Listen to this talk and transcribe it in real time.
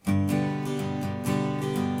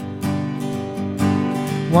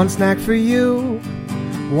One snack for you,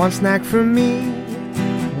 one snack for me.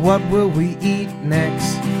 What will we eat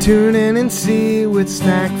next? Tune in and see with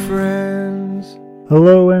Snack Friends.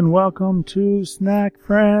 Hello and welcome to Snack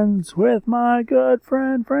Friends with my good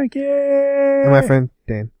friend Frankie. And my friend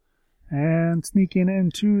Dan. And sneaking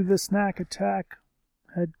into the Snack Attack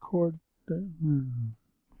headquarters.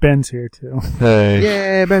 Ben's here too. Hey.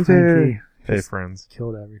 Yeah, Ben's here. Frankie Hey, friends.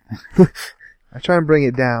 killed everything. I try and bring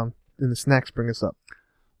it down, and the snacks bring us up.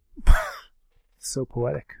 So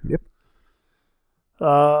poetic. Yep.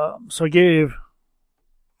 So I gave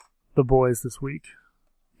the boys this week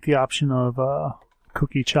the option of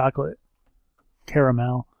cookie chocolate,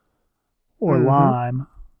 caramel, or lime.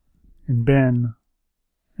 And Ben,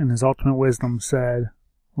 in his ultimate wisdom, said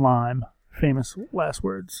lime. Famous last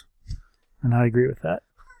words. And I agree with that.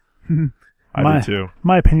 I did too.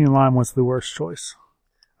 My opinion, lime was the worst choice.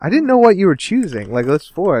 I didn't know what you were choosing. Like, let's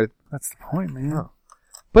for it. That's the point, man. Oh.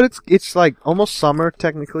 But it's like almost summer,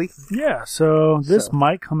 technically. Yeah, so this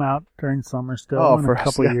might come out during summer still in a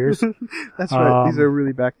couple of years. That's right. These are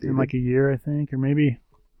really backdated. In like a year, I think. Or maybe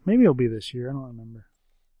it'll be this year. I don't remember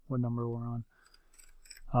what number we're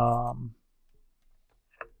on.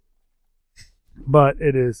 But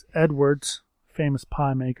it is Edwards, famous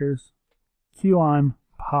pie makers, key lime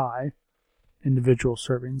pie, individual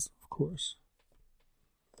servings, of course.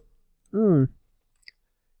 Where'd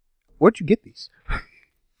you get these?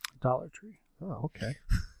 Dollar Tree. Oh, okay.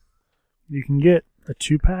 You can get a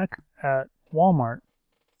 2-pack at Walmart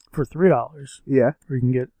for $3. Yeah. Or you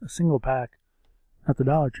can get a single pack at the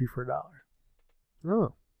Dollar Tree for $1.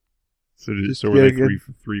 Oh. So Just were they get a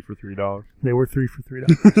three for $3? They were 3 for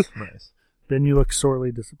 $3. Nice. Ben, you look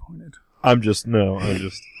sorely disappointed. I'm just.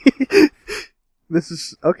 This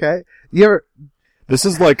is okay. This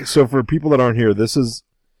is like, so for people that aren't here, this is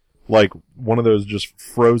like one of those just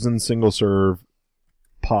frozen single serve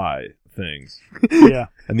pie things. Yeah.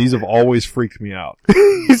 And these have always freaked me out.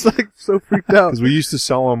 He's like so freaked out. Because we used to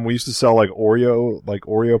sell them, like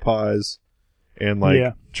Oreo pies and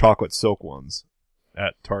like chocolate silk ones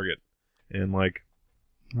at Target. And like.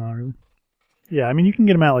 Not really. Yeah, I mean, you can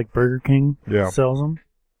get them at like Burger King. Yeah. Sells them.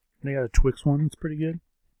 They got a Twix one that's pretty good.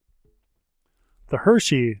 The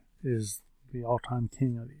Hershey is the all-time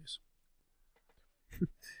king of these.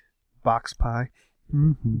 Box pie.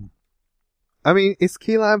 Mm-hmm. I mean, it's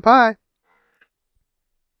key lime pie.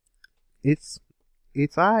 It's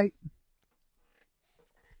aight.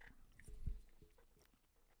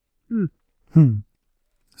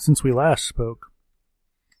 Since we last spoke,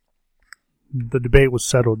 the debate was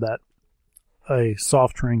settled that a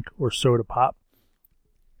soft drink or soda pop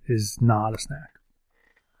is not a snack.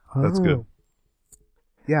 That's good.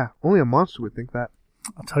 Yeah, only a monster would think that.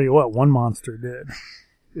 I'll tell you what, one monster did.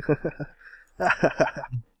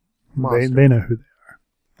 Monster. They know who they are.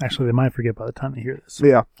 Actually, they might forget by the time they hear this.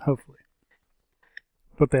 Yeah. Hopefully.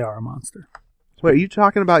 But they are a monster. Wait, are you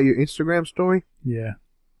talking about your Instagram story? Yeah.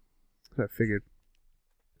 I figured.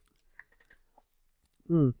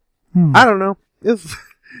 I don't know.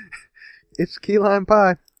 It's key lime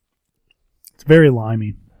pie. It's very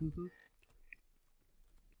limey.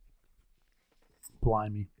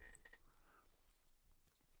 Blimey.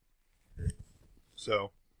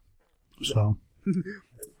 So.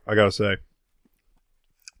 I gotta say.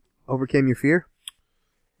 Overcame your fear?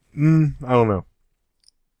 I don't know.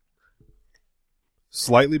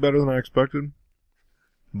 Slightly better than I expected,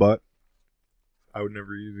 but I would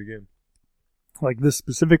never eat it again. Like this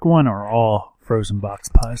specific one or all frozen box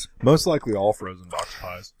pies? Most likely all frozen box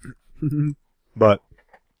pies. But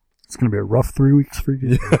it's going to be a rough 3 weeks for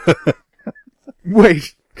you.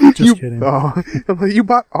 Wait. Just kidding. Oh, you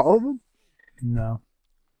bought all of them? No.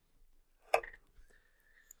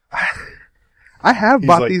 I have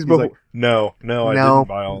bought these before. Like, no, I didn't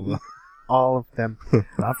buy all of them. All of them.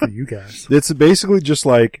 Not for you guys. It's basically just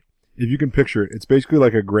like, if you can picture it, it's basically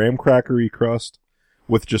like a graham crackery crust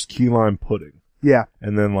with just key lime pudding. Yeah.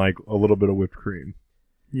 And then like a little bit of whipped cream.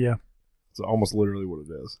 Yeah. It's almost literally what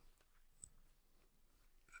it is.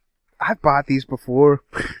 I've bought these before.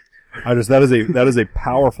 That is a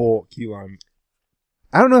powerful key lime.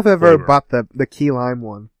 I don't know if I've ever flavor. bought the key lime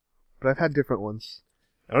one, but I've had different ones.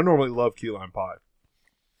 I don't normally love key lime pie,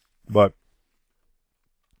 but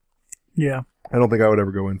yeah, I don't think I would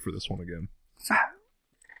ever go in for this one again.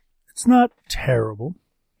 It's not terrible.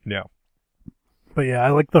 Yeah. But yeah,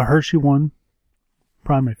 I like the Hershey one.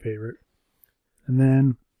 Probably my favorite. And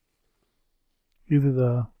then either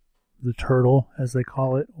the turtle, as they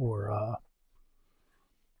call it, or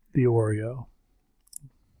the Oreo.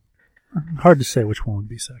 Hard to say which one would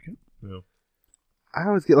be second. Yeah. I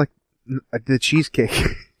always get like the cheesecake.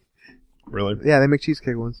 Really? Yeah, they make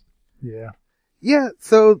cheesecake ones. Yeah. Yeah,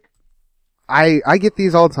 so I get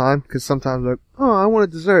these all the time because sometimes I'm like, oh, I want a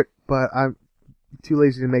dessert, but I'm too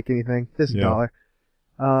lazy to make anything. This is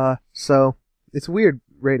 $1. So it's a weird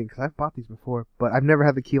rating because I've bought these before, but I've never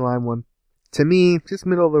had the key lime one. To me, just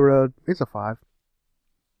middle of the road. It's a 5.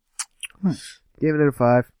 Nice. Giving it a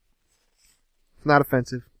 5. It's not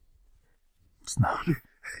offensive. It's not.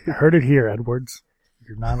 I heard it here, Edwards.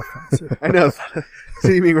 You're not offensive. I know.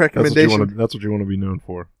 Seeming recommendation. That's what you want to be known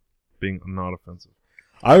for, being not offensive.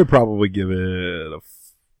 I would probably give it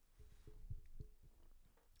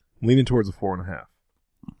leaning towards a 4.5.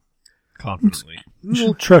 Confidently.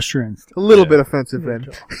 Trust your instinct. A little bit offensive then.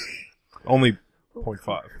 Only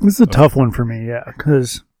 0.5. This is a tough one for me, yeah,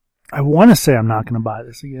 because I want to say I'm not going to buy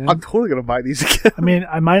this again. I'm totally going to buy these again. I mean,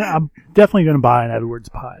 I'm definitely going to buy an Edwards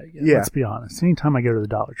pie again. Yeah. Let's be honest. Anytime I go to the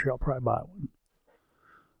Dollar Tree, I'll probably buy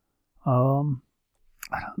one.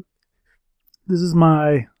 This is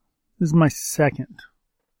my second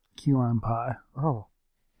key lime pie Oh.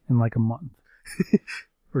 in like a month.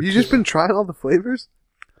 Or You two. just been trying all the flavors?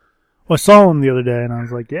 Well, I saw them the other day, and I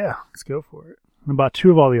was like, yeah, let's go for it. And I bought 2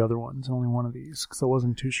 of all the other ones, only one of these, because I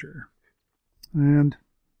wasn't too sure. And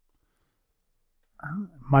it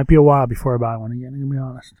might be a while before I buy one again, I'm going to be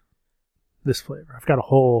honest. This flavor. I've got a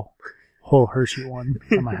whole Hershey one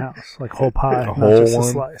at my house. Like whole pie, A not whole just one?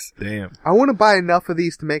 a slice. Damn. I want to buy enough of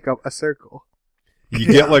these to make up a circle. You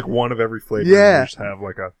get like one of every flavor. Yeah. And you just have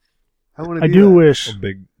like a I do that. wish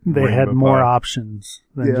big they rainbow had more pie. options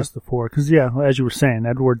than just the 4. Because, yeah, as you were saying,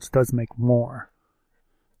 Edwards does make more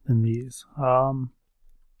than these.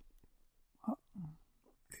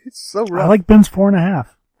 It's so rough. I like Ben's 4.5.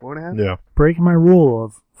 4.5? Yeah. Breaking my rule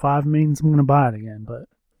of 5 means I'm going to buy it again, but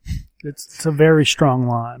it's a very strong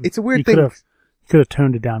lime. It's a weird you thing. Could have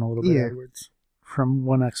toned it down a little bit, Yeah. Edwards. From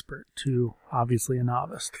one expert to obviously a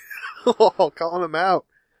novice. Oh, calling them out.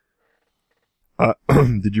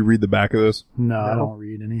 Did you read the back of this? No, I No. don't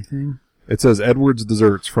read anything. It says Edwards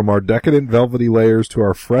desserts, from our decadent velvety layers to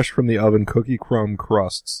our fresh from the oven cookie crumb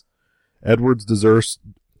crusts. Edwards desserts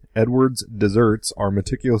are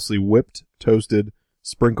meticulously whipped, toasted,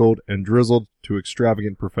 sprinkled, and drizzled to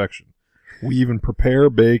extravagant perfection. We even prepare,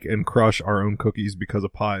 bake, and crush our own cookies because a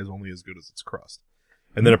pie is only as good as its crust.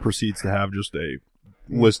 And then it proceeds to have just a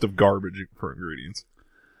list of garbage for ingredients.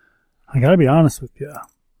 I gotta be honest with you.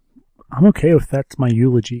 I'm okay with that's my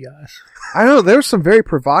eulogy, guys. I know, there were some very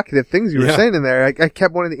provocative things you were Yeah. saying in there. I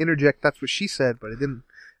kept wanting to interject, that's what she said, but it didn't.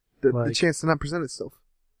 The Like- chance to not present itself.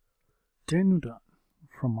 Daniel Dunn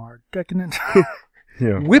from our decadent.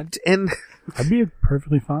 Yeah. Whipped and... I'd be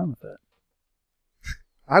perfectly fine with that.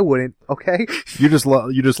 I wouldn't, okay? You just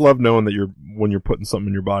love knowing that when you're putting something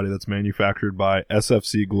in your body that's manufactured by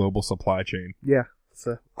SFC Global Supply Chain. Yeah, it's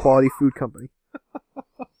a quality food company.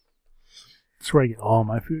 That's where I get all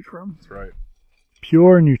my food from. That's right.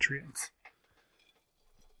 Pure nutrients.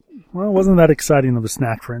 Well, it wasn't that exciting of a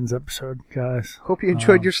Snack Friends episode, guys. Hope you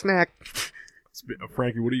enjoyed your snack.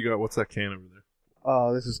 Frankie, what do you got? What's that can over there?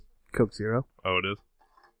 Oh, this is Coke Zero. Oh, it is?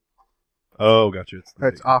 Oh, gotcha.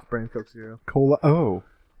 It's off-brand Coke Zero. Cola. Oh.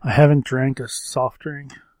 I haven't drank a soft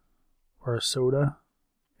drink or a soda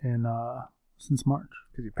in since March.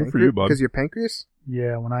 Good for you, bud. Because your pancreas?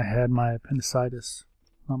 Yeah, when I had my appendicitis,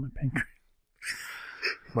 not my pancreas.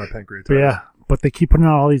 My pancreatitis. But yeah, but they keep putting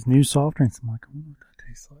out all these new soft drinks. I'm like, I wonder what that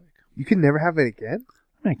tastes like. You can never have it again?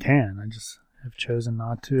 I mean, I can. I just have chosen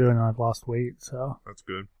not to, and I've lost weight, so That's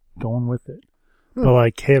good. going with it. But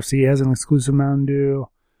like KFC has an exclusive Mountain Dew.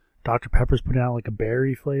 Dr. Pepper's putting out like a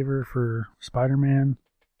berry flavor for Spider-Man's.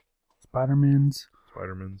 Spider-Man's.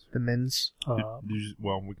 The men's.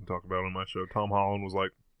 Well, we can talk about it on my show. Tom Holland was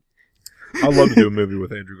like, I'd love to do a movie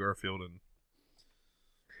with Andrew Garfield and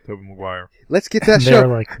Tobey Maguire. Let's get that they're show.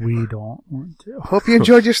 like, we don't want to. Hope you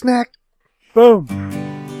enjoyed your snack. Boom.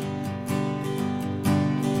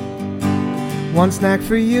 One snack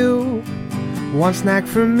for you, one snack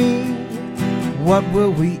for me. What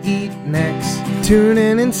will we eat next? Tune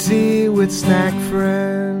in and see with Snack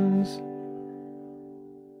Friends.